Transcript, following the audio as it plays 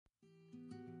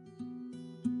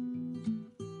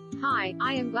Hi,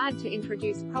 I am glad to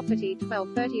introduce property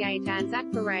 1238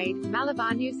 Anzac Parade,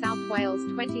 Malabar, New South Wales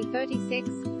 2036,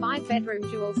 5-bedroom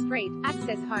dual street,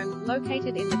 access home,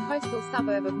 located in the coastal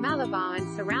suburb of Malabar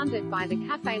and surrounded by the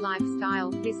cafe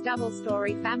lifestyle. This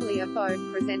double-story family abode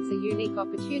presents a unique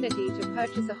opportunity to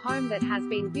purchase a home that has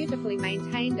been beautifully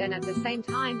maintained and at the same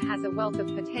time has a wealth of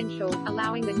potential,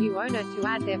 allowing the new owner to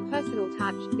add their personal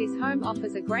touch. This home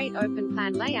offers a great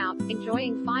open-plan layout,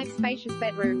 enjoying 5 spacious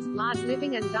bedrooms, large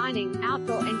living and dining,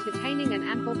 outdoor entertaining and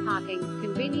ample parking,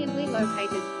 conveniently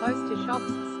located, close to shops,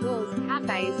 schools,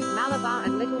 cafes, Malabar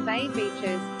and Little Bay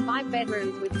beaches, 5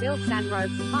 bedrooms with built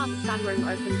sunroofs, plus sunroom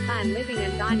open-plan living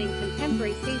and dining,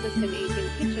 contemporary Caesarstone eating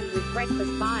kitchen with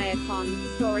breakfast bar aircon,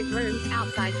 storage rooms,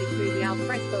 outside jacuzzi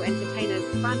alfresco entertainers,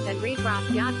 front and rear grass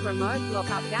yard, remote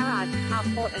lock-up garage,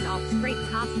 carport and off-street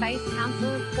car space.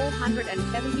 Council,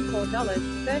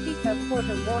 $474.30 per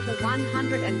quarter. Water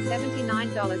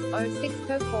 $179.06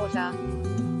 per quarter.